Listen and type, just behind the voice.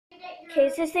Okay,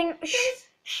 is this thing? Shh.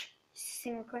 Is this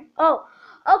thing recording? Oh,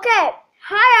 okay.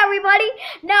 Hi, everybody.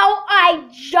 Now, I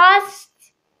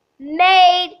just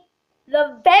made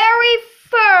the very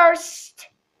first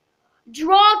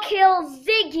draw kill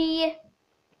Ziggy,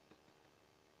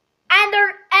 and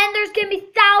there's gonna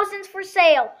be thousands for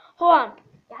sale. Hold on.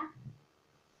 Yeah.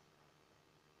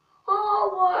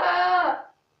 Oh, wow.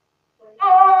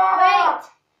 Oh.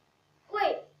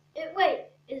 Wait.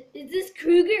 Is this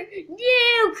Kruger?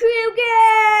 No,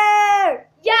 Kruger!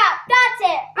 Yeah, that's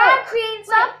it. I'm creating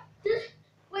some.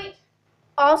 Wait.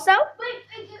 Also? Wait,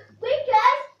 guys.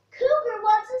 Cougar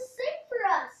wants to sing for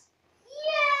us.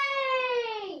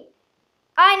 Yay!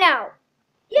 I know.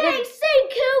 Yay, sing,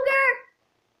 Cougar!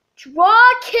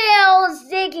 Draw kill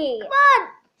Ziggy. Come on.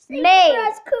 Sing Made. for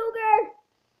us, Cougar.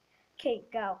 Okay,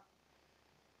 go.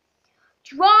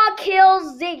 Draw kill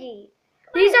Ziggy.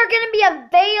 These are going to be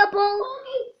available.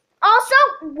 Okay. Also,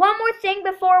 one more thing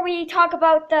before we talk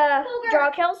about the Cougar,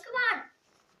 draw kills. Come on.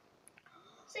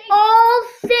 Sing. All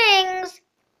things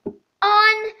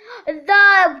on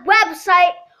the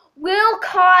website will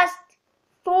cost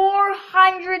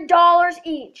 $400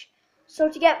 each. So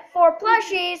to get 4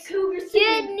 plushies, you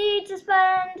need to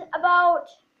spend about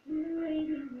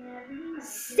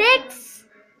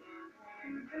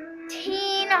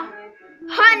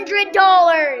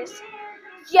 $1,600.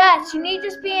 Yes, you need to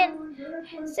spend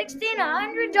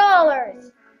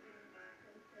 $1,600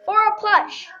 for a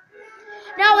plush.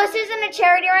 Now, this isn't a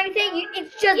charity or anything.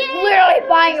 It's just literally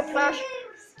buying a plush.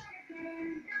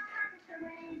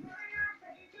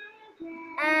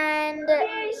 And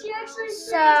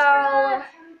so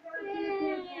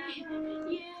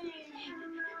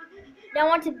now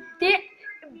onto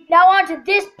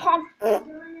this pump.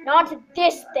 Now onto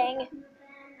this thing.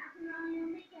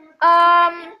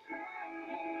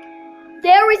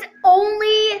 There is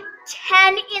only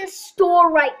 10 in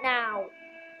store right now.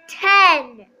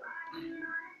 10.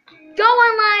 Go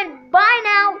online, buy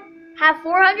now, have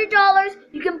 $400.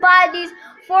 You can buy these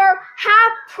for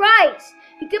half price.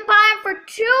 You can buy them for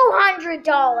 $200.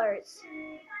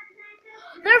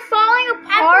 They're falling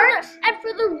apart. And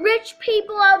for the rich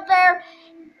people out there,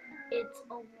 it's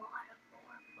a lot more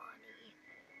money.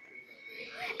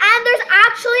 And there's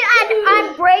actually an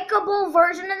unbreakable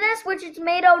version of this, which is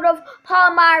made out of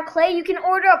polymer clay. You can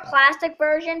order a plastic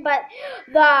version, but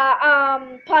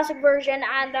the plastic version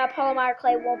and the polymer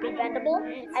clay won't be bendable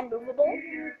and movable.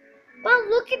 But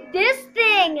look at this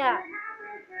thing.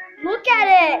 Look at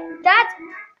it. That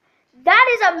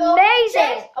is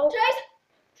amazing.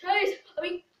 Chase,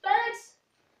 FedEx,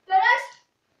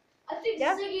 I think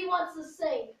Ziggy wants to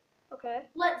sing. Okay.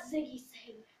 Let Ziggy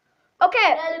sing.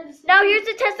 Okay. Now here's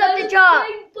the test of the job.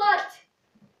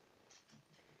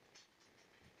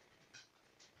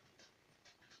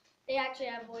 They actually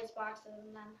have voice boxes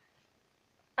in them.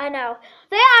 I know.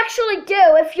 They actually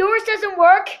do. If yours doesn't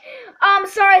work,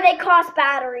 sorry, they cost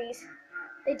batteries.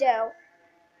 They do.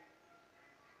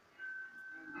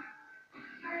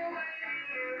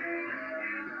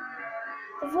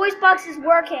 The voice box is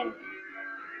working.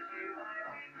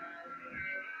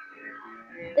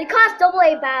 They cost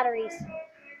AA batteries.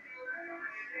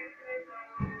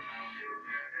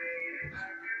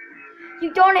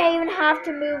 You don't even have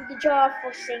to move the jaw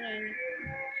for singing.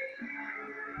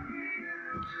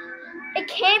 It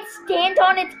can't stand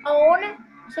on its own,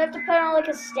 so I have to put it on like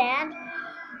a stand.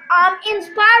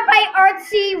 Inspired by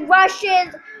Artsy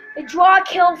Rush's Draw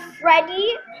Kill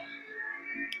Freddy.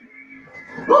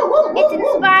 It's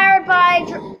inspired by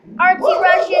Artsy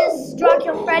Rush's Draw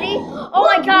Kill Freddy. Oh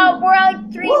my god, we're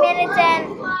like 3 minutes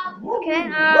in. Okay,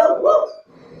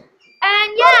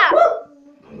 and yeah.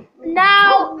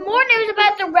 Now, more news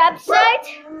about the website.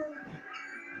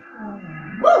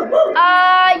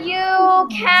 You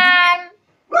can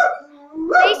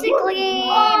basically.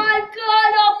 I'm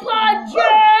gonna punch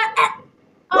it.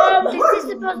 This is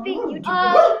supposed to be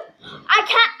YouTube. I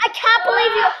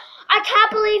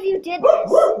can't believe you did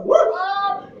this.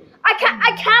 I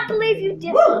can't believe you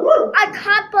did this. I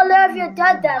can't believe you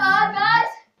did this. Guys.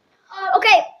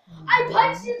 Okay. I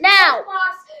punched his Now. voice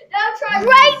box. Now try.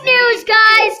 Great news,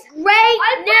 guys. Great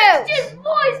news. I punched his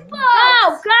voice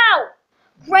box. Go.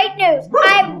 Great news.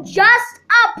 I've just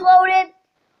uploaded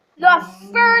the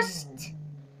first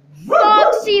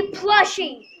Foxy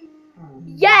plushie.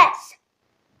 Yes.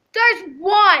 There's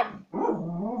one.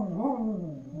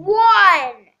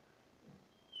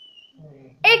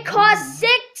 It costs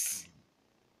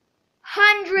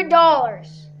 $600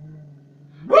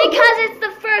 because it's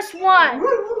the first one.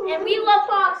 And we love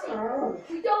Foxy.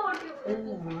 We don't want to.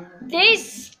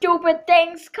 These stupid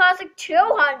things cost like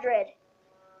 $200.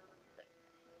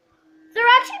 They're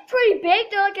actually pretty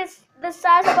big. They're like the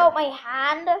size of about my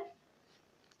hand.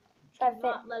 Should I fit?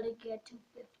 Not let it get to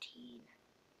 15.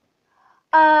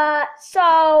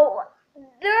 So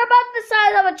they're about the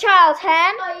size of a child's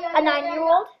hand, Oh, yeah, a yeah,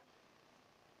 9-year-old.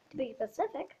 To be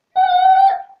specific.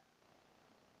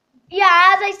 Yeah,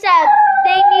 as I said,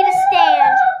 they need a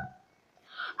stand.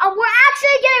 We're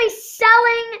actually going to be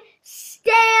selling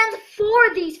stands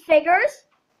for these figures.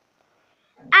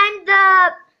 And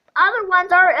the other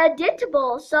ones are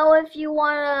editable, so if you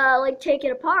want to like take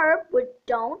it apart, but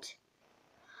don't.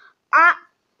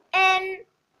 And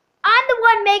I'm the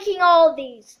one making all of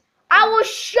these. I will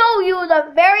show you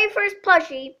the very first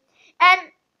plushie, and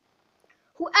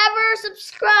whoever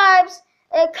subscribes,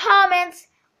 comments,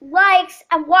 likes,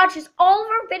 and watches all of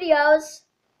our videos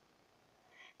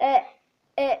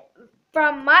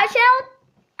from my channel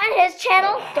and his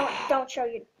channel. Don't show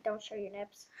your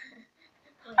nips.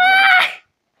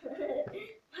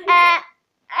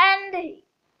 And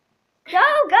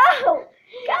go,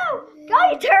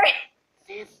 you turn.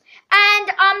 And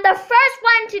the first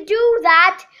one to do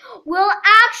that will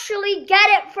actually get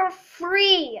it for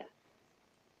free.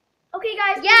 Okay,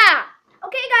 guys. Yeah.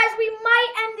 Okay, guys, we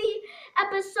might end the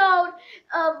episode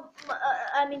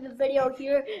of, the video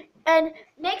here. And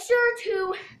make sure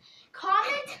to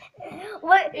comment.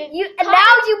 What you Comment.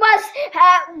 now you must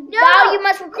now you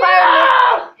must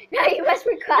require now you must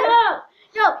require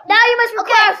No. now you must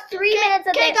require 3 minutes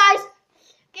of Okay, this. guys.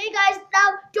 Okay, guys.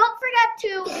 Now, don't forget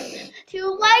to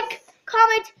like,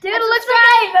 comment, Dude, and it looks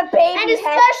subscribe, like a baby and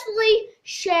head. especially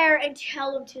share and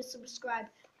tell them to subscribe.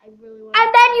 I really want. And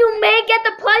then you may get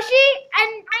the plushie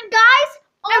And guys,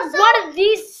 and also one of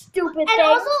these stupid and things.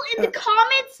 also in the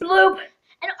comments. Bloop.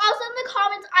 And also in the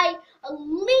comments, I at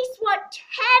least want 10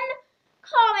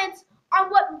 comments on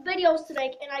what videos to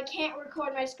make, and I can't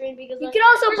record my screen because You can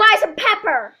also buy some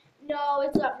pepper. no,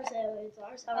 it's not for sale. It's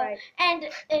ours. All right. And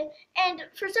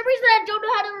for some reason, I don't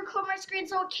know how to record my screen,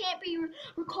 so it can't be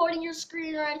recording your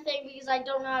screen or anything because I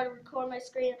don't know how to record my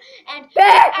screen. And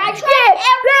I tried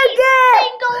every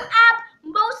single app.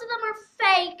 Most of them are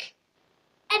fake,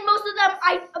 and most of them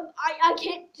I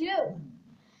can't do.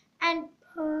 And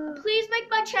please make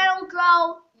my channel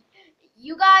grow.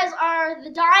 You guys are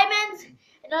the diamonds,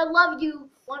 and I love you.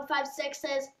 156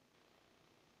 says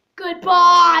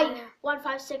goodbye.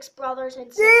 156 brothers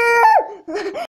and sisters.